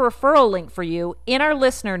 And we have a referral link for you in our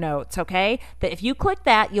listener notes, okay? That if you click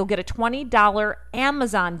that, you'll get a $20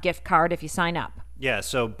 Amazon gift card if you sign up. Yeah,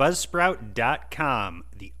 so buzzsprout.com,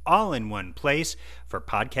 the all-in-one place for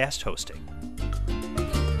podcast hosting.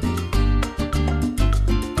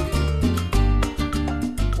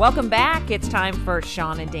 Welcome back. It's time for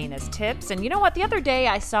Sean and Dana's tips. And you know what? The other day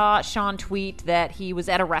I saw Sean tweet that he was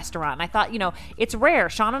at a restaurant. And I thought, you know, it's rare.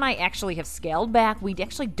 Sean and I actually have scaled back. We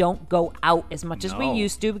actually don't go out as much as we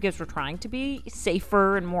used to because we're trying to be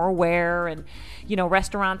safer and more aware. And, you know,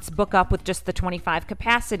 restaurants book up with just the 25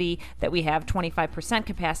 capacity that we have, 25%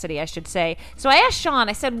 capacity, I should say. So I asked Sean,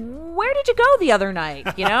 I said, where did you go the other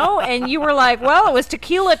night? You know? And you were like, well, it was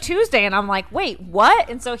Tequila Tuesday. And I'm like, wait, what?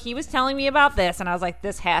 And so he was telling me about this. And I was like,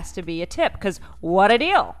 this has to be a tip because what a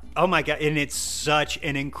deal. Oh my God. And it's such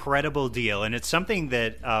an incredible deal. And it's something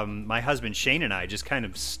that my husband Shane and I just kind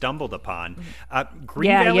of stumbled upon.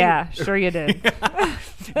 Sure you did.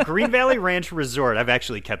 Green Valley Ranch Resort. I've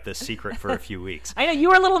actually kept this secret for a few weeks. I know you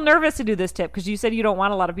were a little nervous to do this tip because you said you don't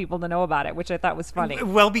want a lot of people to know about it, which I thought was funny.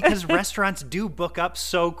 Well, because restaurants do book up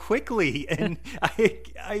so quickly, and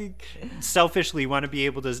I selfishly want to be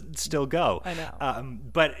able to still go. I know.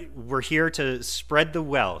 But we're here to spread the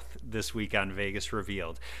wealth this week on Vegas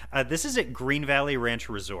Revealed. This is at Green Valley Ranch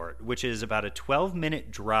Resort, which is about a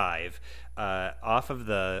 12-minute drive off of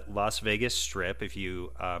the Las Vegas Strip. If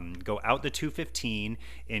you go out the 215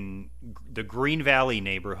 in the Green Valley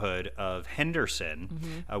neighborhood of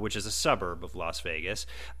Henderson, which is a suburb of Las Vegas,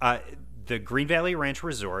 the Green Valley Ranch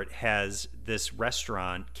Resort has this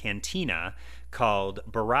restaurant, Cantina, called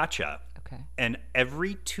Baracha. Okay. And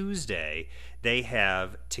every Tuesday, they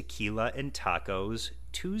have Tequila and Tacos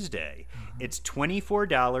Tuesday. It's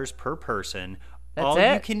 $24 per person. That's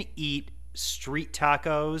it? You can eat street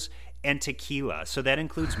tacos and tequila. So that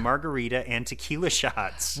includes margarita and tequila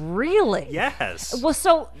shots. Really? Yes. Well,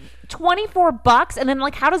 so $24, and then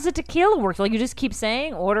like, how does the tequila work? Like, you just keep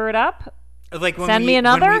saying, order it up. Like when Send me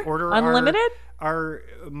another? when we order Unlimited? our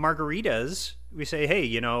margaritas, we say, hey,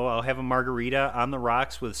 you know, I'll have a margarita on the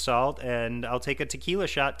rocks with salt, and I'll take a tequila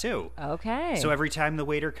shot too. Okay. So every time the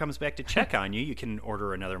waiter comes back to check on you, you can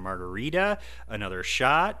order another margarita, another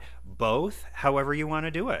shot, both, however you want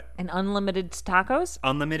to do it. And unlimited tacos?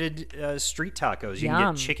 Unlimited street tacos. You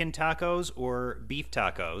can get chicken tacos or beef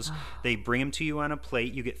tacos. They bring them to you on a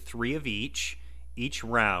plate. You get 3 of each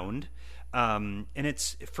round. And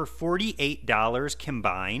it's for $48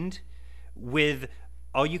 combined with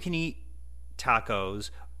all you can eat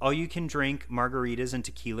tacos, all you can drink margaritas and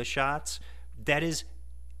tequila shots. That is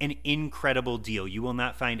an incredible deal. You will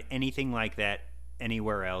not find anything like that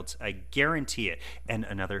anywhere else. I guarantee it. And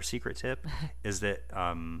another secret tip is that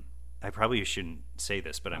I probably shouldn't say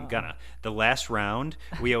this, but I'm gonna. The last round,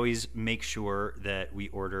 we always make sure that we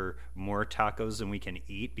order more tacos than we can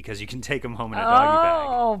eat because you can take them home in a doggy bag.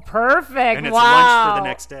 Oh, perfect. And it's wow. lunch for the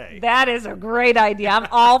next day. That is a great idea. I'm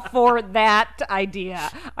all for that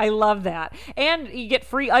idea. I love that. And you get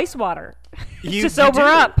free ice water to sober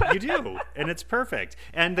up. You do. And it's perfect.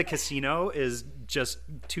 And the casino is just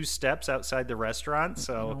 2 steps outside the restaurant,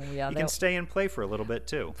 so you can stay and play for a little bit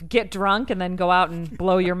too. Get drunk and then go out and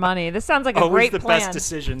blow your money. This sounds like a Always great the plan. best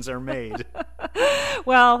decisions are made.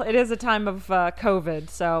 Well, it is a time of COVID,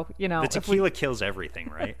 so, you know. The tequila kills everything,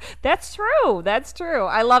 right? That's true. That's true.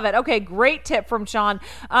 I love it. Okay, great tip from Sean.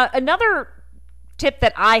 Another tip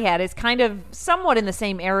that I had is kind of somewhat in the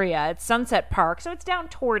same area. It's Sunset Park, so it's down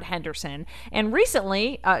toward Henderson. And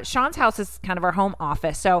recently, Sean's house is kind of our home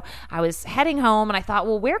office. So I was heading home and I thought,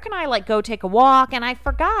 well, where can I like go take a walk? And I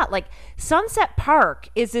forgot, like, Sunset Park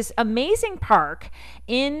is this amazing park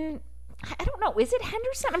in, I don't know, is it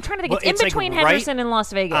Henderson? I'm trying to think. Well, it's in between like Henderson and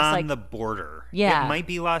Las Vegas. on like the border. Yeah. It might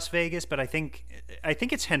be Las Vegas, but I think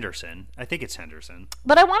it's Henderson. I think it's Henderson.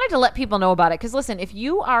 But I wanted to let people know about it because, listen, if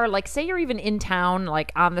you are, like, say you're even in town,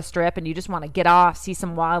 like on the Strip, and you just want to get off, see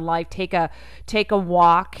some wildlife, take a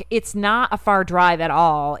walk, it's not a far drive at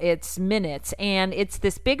all. It's minutes, and it's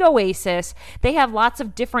this big oasis. They have lots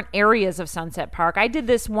of different areas of Sunset Park. I did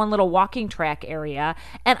this one little walking track area,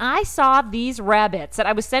 and I saw these rabbits that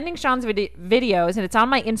I was sending Sean's videos, and it's on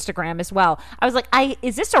my Instagram as well. I was like,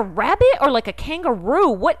 is this a rabbit or like a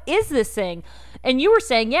kangaroo? What is this thing? And you were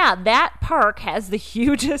saying, yeah, that park has the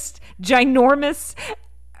hugest, ginormous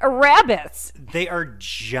rabbits. They are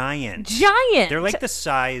giant. Giant. They're like the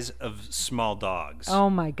size of small dogs.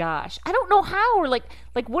 Oh my gosh. I don't know how, or like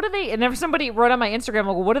what do they, and if somebody wrote on my Instagram,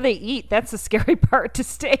 like, well, what do they eat? That's the scary part to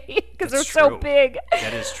stay because they're so big.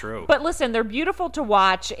 That is true. But listen, they're beautiful to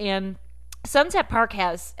watch, and Sunset Park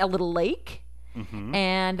has a little lake,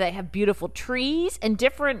 and they have beautiful trees and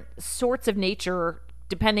different sorts of nature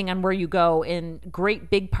depending on where you go, in great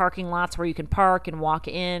big parking lots where you can park and walk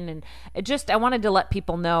in. And I wanted to let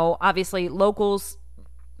people know, obviously locals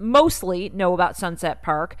mostly know about Sunset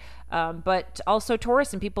Park, but also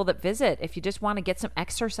tourists and people that visit. If you just want to get some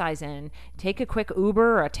exercise in, take a quick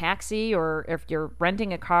Uber or a taxi, or if you're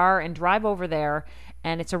renting a car, and drive over there.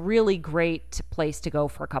 And it's a really great place to go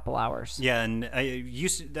for a couple hours. Yeah, and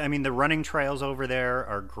the running trails over there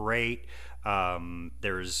are great.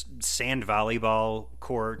 There's sand volleyball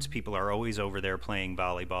courts. People are always over there playing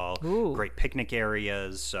volleyball. Ooh. Great picnic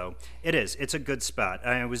areas. So it's a good spot.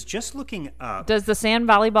 I was just looking up. Does the sand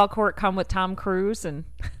volleyball court come with Tom Cruise? And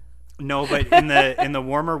no, but in the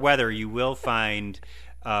warmer weather, you will find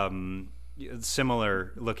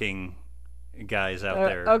similar looking guys out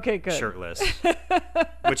there, okay, good. shirtless,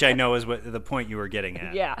 which I know is what the point you were getting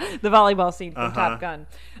at. Yeah, the volleyball scene from Top Gun.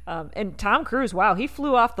 And Tom Cruise, wow, he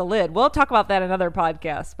flew off the lid. We'll talk about that in another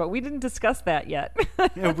podcast, but we didn't discuss that yet.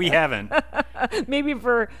 We haven't. Maybe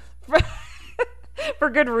for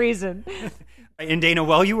good reason. And Dana,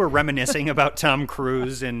 while you were reminiscing about Tom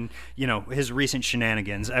Cruise and his recent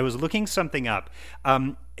shenanigans, I was looking something up.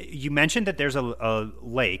 You mentioned that there's a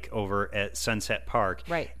lake over at Sunset Park,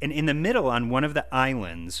 right? And in the middle, on one of the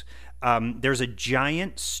islands, there's a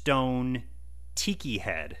giant stone tiki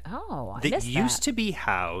head. Oh, I that missed used to be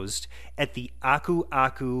housed at the Aku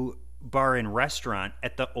Aku Bar and Restaurant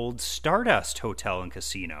at the old Stardust Hotel and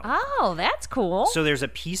Casino. Oh, that's cool. So there's a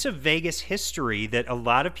piece of Vegas history that a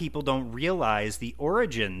lot of people don't realize the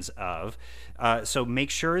origins of. So make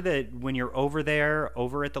sure that when you're over there,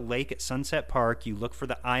 over at the lake at Sunset Park, you look for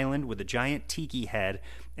the island with a giant tiki head,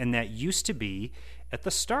 and that used to be at the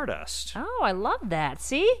Stardust. Oh, I love that.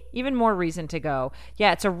 See? Even more reason to go.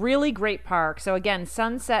 Yeah, it's a really great park. So again,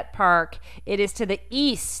 Sunset Park, it is to the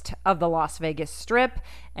east of the Las Vegas Strip.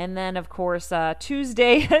 And then, of course,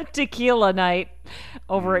 Tuesday tequila night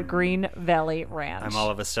over at Green Valley Ranch. I'm all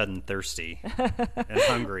of a sudden thirsty and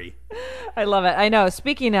hungry. I love it. I know.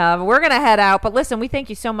 Speaking of, we're going to head out. But listen, we thank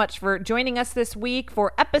you so much for joining us this week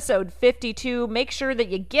for episode 52. Make sure that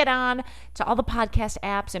you get on to all the podcast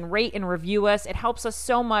apps and rate and review us. It helps us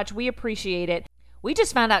so much. We appreciate it. We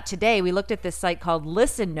just found out today, we looked at this site called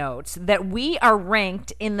Listen Notes, that we are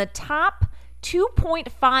ranked in the top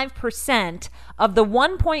 2.5% of the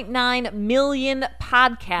 1.9 million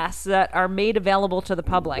podcasts that are made available to the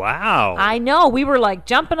public. Wow. I know. We were like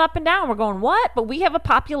jumping up and down. We're going, what? But we have a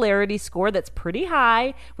popularity score that's pretty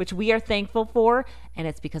high, which we are thankful for, and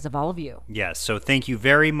it's because of all of you. Yes. So thank you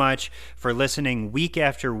very much for listening week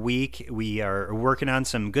after week. We are working on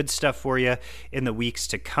some good stuff for you in the weeks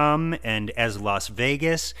to come. And as Las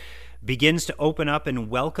Vegas begins to open up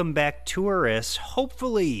and welcome back tourists,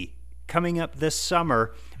 hopefully coming up this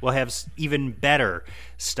summer, we'll have even better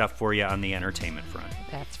stuff for you on the entertainment front.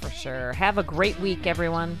 That's for sure. Have a great week,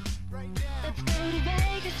 everyone. Let's go to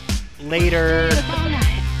Vegas. Later. Stay up all night.